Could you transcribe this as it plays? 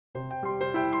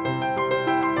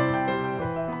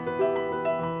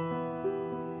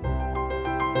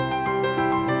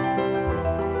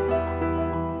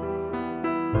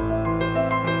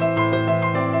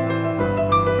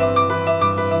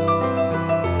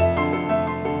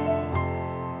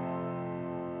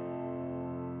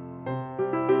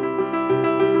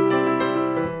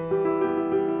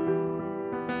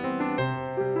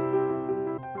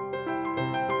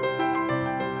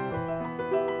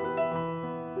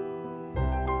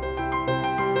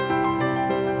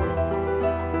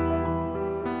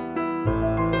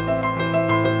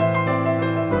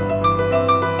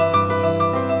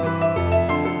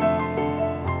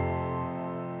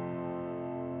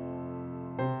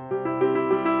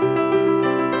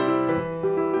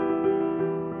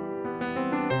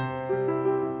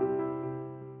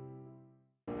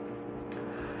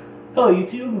Hello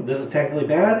YouTube, this is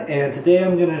TechnicallyBad, and today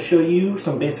I'm going to show you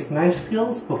some basic knife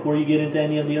skills before you get into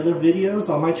any of the other videos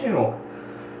on my channel.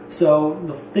 So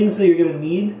the things that you're going to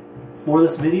need for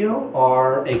this video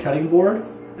are a cutting board,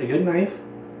 a good knife,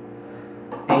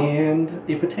 and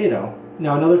a potato.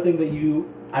 Now another thing that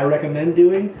I recommend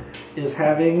doing is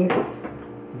having,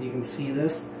 you can see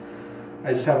this,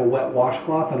 I just have a wet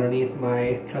washcloth underneath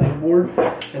my cutting board,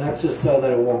 and that's just so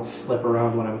that it won't slip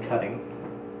around when I'm cutting.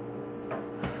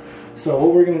 So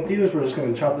what we're going to do is we're just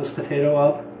going to chop this potato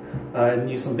up and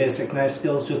use some basic knife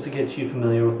skills just to get you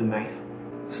familiar with the knife.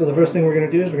 So the first thing we're going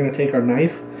to do is we're going to take our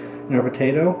knife and our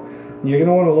potato, and you're going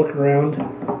to want to look around,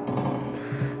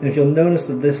 and if you'll notice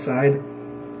that this side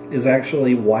is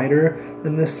actually wider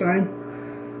than this side,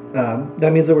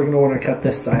 that means that we're going to want to cut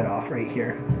this side off right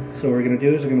here. So what we're going to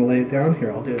do is we're going to lay it down.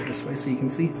 Here, I'll do it this way so you can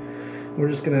see. We're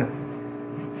just going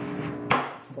to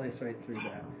slice right through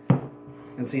that.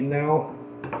 And see, now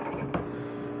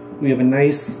we have a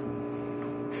nice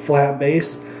flat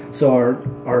base, so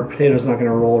our potato's not going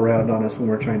to roll around on us when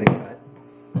we're trying to cut.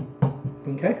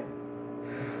 Okay?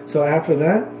 So after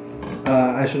that,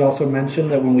 I should also mention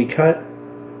that when we cut,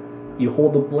 you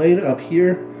hold the blade up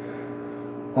here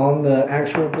on the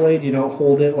actual blade. You don't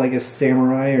hold it like a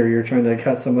samurai or you're trying to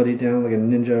cut somebody down like a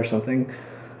ninja or something.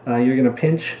 You're going to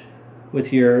pinch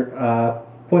with your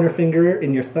pointer finger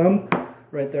and your thumb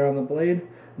right there on the blade,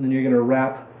 and then you're going to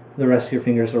wrap the rest of your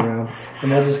fingers around,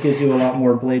 and that just gives you a lot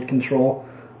more blade control.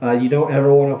 You don't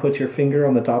ever want to put your finger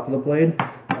on the top of the blade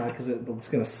because it's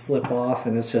going to slip off,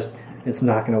 and it's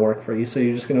not going to work for you. So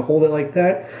you're just going to hold it like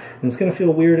that, and it's going to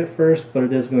feel weird at first, but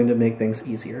it is going to make things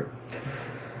easier.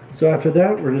 So after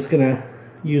that, we're just going to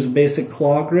use a basic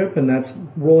claw grip, and that's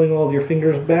rolling all of your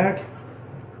fingers back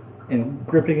and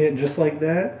gripping it just like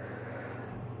that,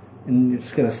 and you're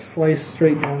just going to slice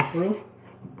straight down through.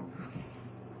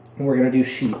 And we're going to do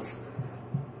sheets.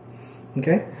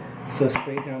 Okay? So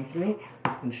straight down through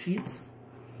and sheets.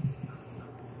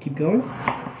 Keep going.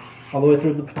 All the way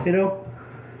through the potato.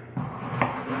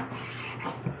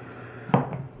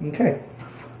 Okay.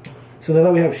 So now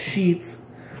that we have sheets,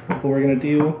 what we're going to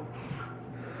do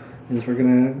is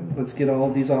let's get all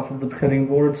of these off of the cutting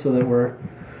board so that we're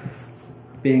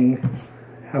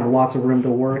have lots of room to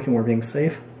work and we're being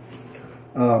safe.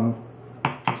 So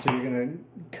you're going to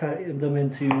cut them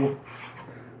into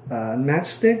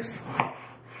matchsticks,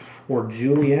 or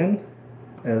julienne,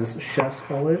 as chefs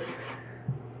call it.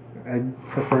 I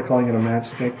prefer calling it a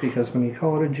matchstick because when you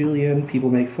call it a julienne, people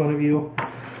make fun of you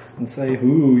and say,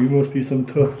 "Ooh, you must be some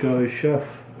tough guy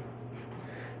chef,"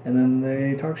 and then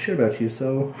they talk shit about you.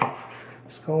 So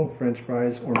just call them French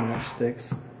fries or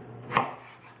matchsticks.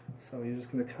 So you're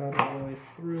just going to cut all the way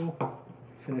through,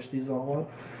 finish these all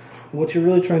up. What you're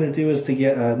really trying to do is to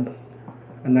get a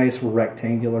nice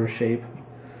rectangular shape.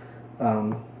 They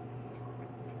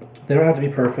don't have to be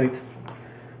perfect.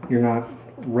 You're not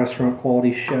restaurant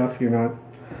quality chef. You're not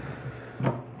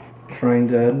trying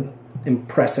to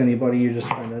impress anybody. You're just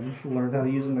trying to learn how to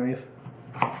use a knife.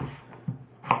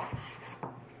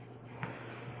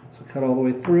 So cut all the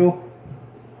way through.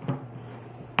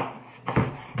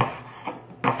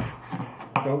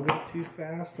 Don't go too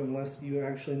fast unless you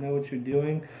actually know what you're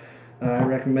doing. I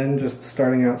recommend just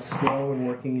starting out slow and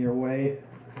working your way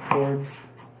towards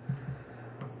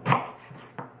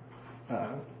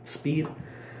speed.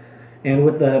 And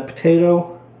with the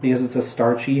potato, because it's a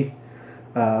starchy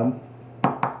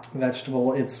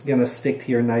vegetable, it's going to stick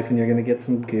to your knife and you're going to get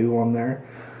some goo on there.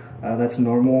 That's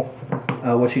normal.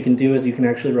 What you can do is you can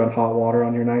actually run hot water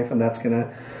on your knife, and that's going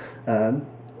to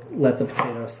let the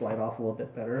potato slide off a little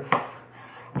bit better.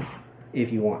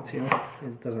 If you want to.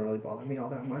 It doesn't really bother me all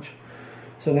that much.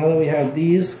 So now that we have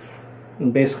these,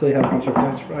 and basically have a bunch of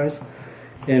French fries,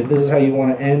 if this is how you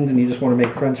want to end and you just want to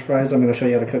make French fries, I'm going to show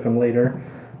you how to cook them later.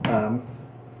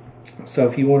 So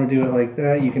if you want to do it like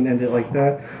that, you can end it like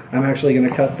that. I'm actually going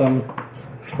to cut them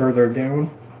further down.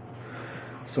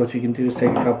 So what you can do is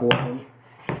take a couple of them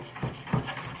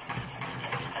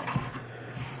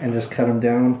and just cut them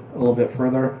down a little bit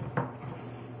further.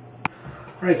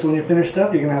 Alright, so when you're finished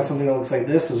up, you're going to have something that looks like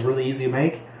this. It's really easy to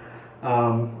make.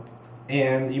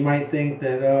 And you might think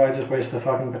that, oh, I just wasted a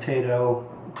fucking potato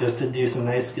just to do some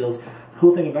knife skills. The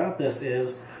cool thing about this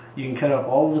is you can cut up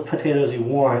all the potatoes you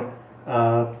want,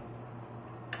 and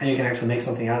you can actually make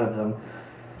something out of them.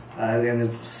 And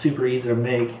it's super easy to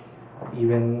make.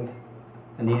 Even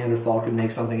a Neanderthal could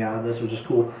make something out of this, which is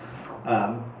cool.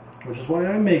 Which is why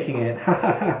I'm making it.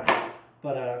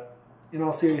 But in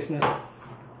all seriousness,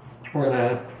 we're going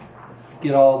to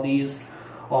get all these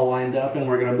all lined up, and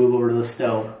we're going to move over to the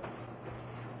stove.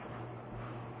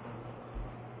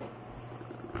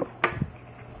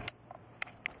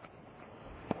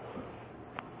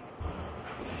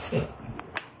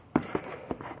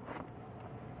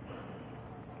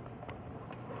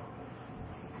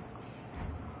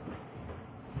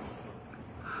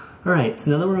 Alright, so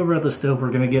now that we're over at the stove,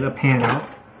 we're going to get a pan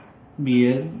out, be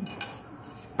it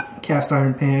cast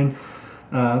iron pan.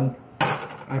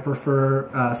 I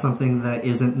prefer something that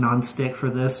isn't non-stick for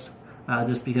this,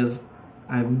 just because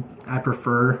I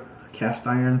prefer cast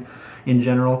iron in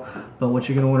general. But what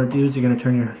you're going to want to do is you're going to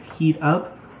turn your heat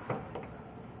up,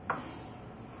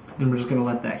 and we're just going to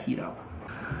let that heat up.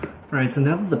 Alright, so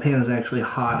now that the pan is actually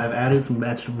hot, I've added some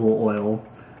vegetable oil.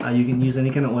 You can use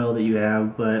any kind of oil that you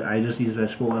have, but I just use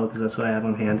vegetable oil because that's what I have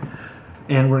on hand.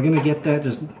 And we're going to get that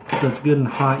just so it's good and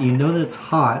hot. You know that it's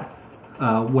hot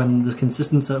when the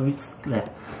consistency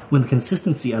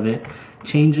of it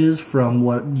changes from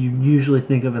what you usually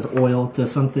think of as oil to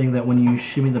something that when you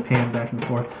shimmy the pan back and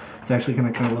forth, it's actually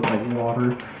going to kind of look like water.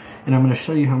 And I'm going to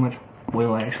show you how much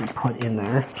oil I actually put in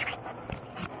there.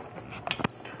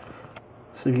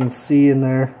 So you can see in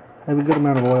there, I have a good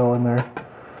amount of oil in there.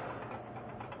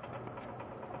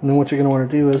 And then what you're going to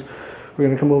want to do is we're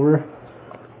going to come over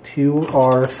to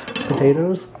our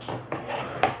potatoes.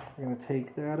 We're going to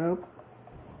take that up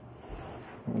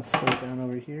and set it down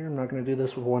over here. I'm not going to do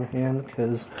this with one hand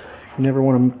because you never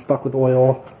want to fuck with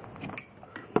oil.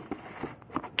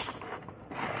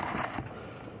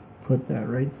 Put that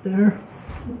right there.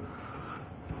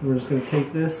 We're just going to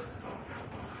take this,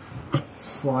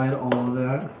 slide all of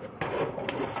that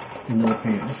into the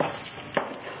pan.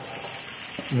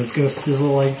 If it's going to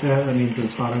sizzle like that, that means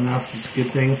it's hot enough. It's a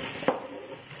good thing.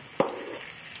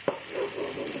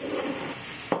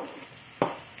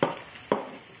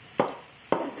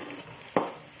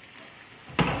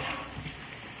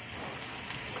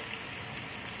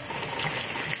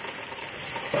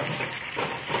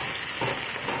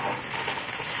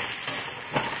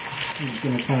 I'm just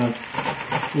going to kind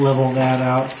of level that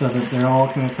out so that they're all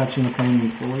kind of touching the pan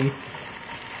equally.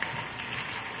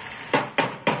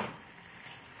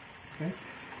 Okay.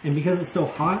 And because it's so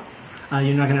hot,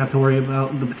 you're not going to have to worry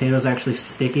about the potatoes actually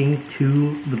sticking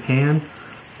to the pan,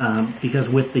 because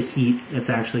with the heat, it's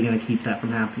actually going to keep that from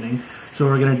happening. So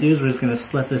what we're going to do is we're just going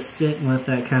to let this sit and let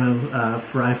that kind of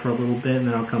fry for a little bit, and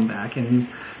then I'll come back and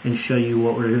show you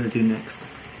what we're going to do next.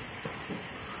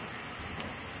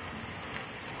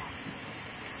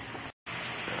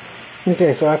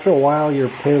 Okay, so after a while, your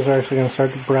potatoes are actually going to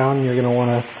start to brown. You're going to want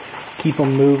to keep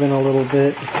them moving a little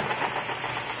bit.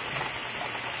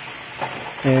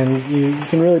 And you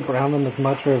can really brown them as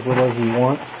much or as little as you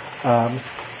want.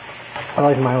 I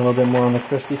like mine a little bit more on the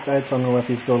crispy side, so I'm going to let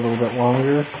these go a little bit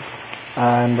longer.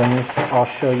 And then I'll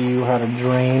show you how to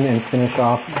drain and finish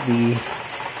off the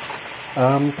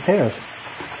potatoes.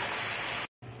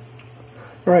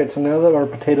 Alright, so now that our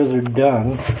potatoes are done,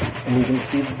 and you can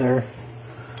see that they're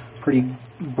pretty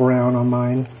brown on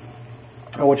mine,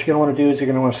 what you're going to want to do is you're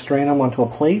going to want to strain them onto a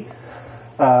plate.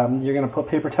 You're going to put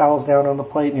paper towels down on the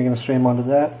plate and you're going to strain them onto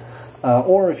that.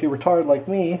 Or if you're retarded like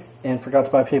me and forgot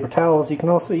to buy paper towels, you can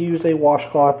also use a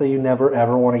washcloth that you never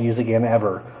ever want to use again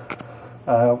ever.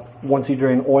 Once you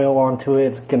drain oil onto it,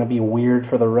 it's going to be weird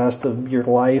for the rest of your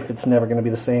life. It's never going to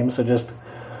be the same, so just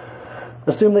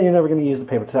assume that you're never going to use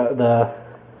the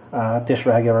dish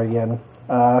rag ever again.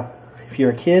 If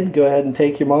you're a kid, go ahead and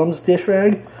take your mom's dish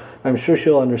rag. I'm sure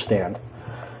she'll understand.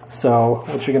 So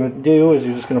what you're going to do is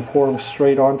you're just going to pour them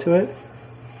straight onto it.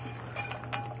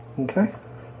 Okay.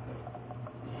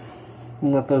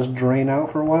 And let those drain out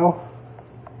for a while.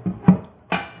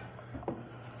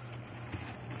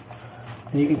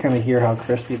 And you can kind of hear how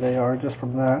crispy they are just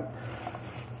from that.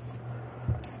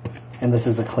 And this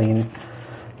is a clean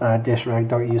dish rag.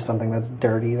 Don't use something that's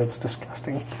dirty. That's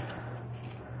disgusting.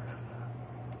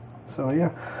 So yeah.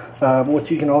 What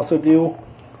you can also do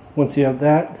once you have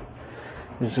that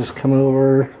is just come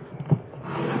over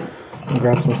and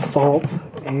grab some salt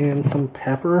and some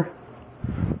pepper.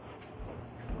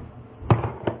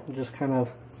 And just kind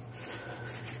of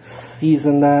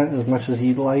season that as much as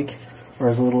you'd like, or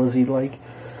as little as you'd like.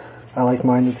 I like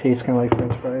mine to taste kind of like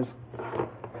French fries,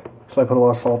 so I put a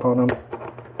lot of salt on them.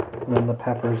 And then the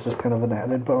pepper is just kind of an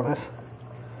added bonus.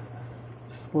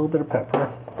 Just a little bit of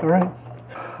pepper. Alright.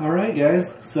 Alright guys,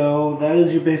 so that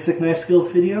is your basic knife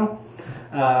skills video.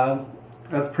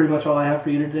 That's pretty much all I have for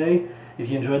you today. If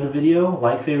you enjoyed the video,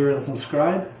 like, favorite, and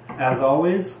subscribe. As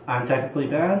always, I'm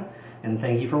TechnicallyBad, and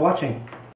thank you for watching.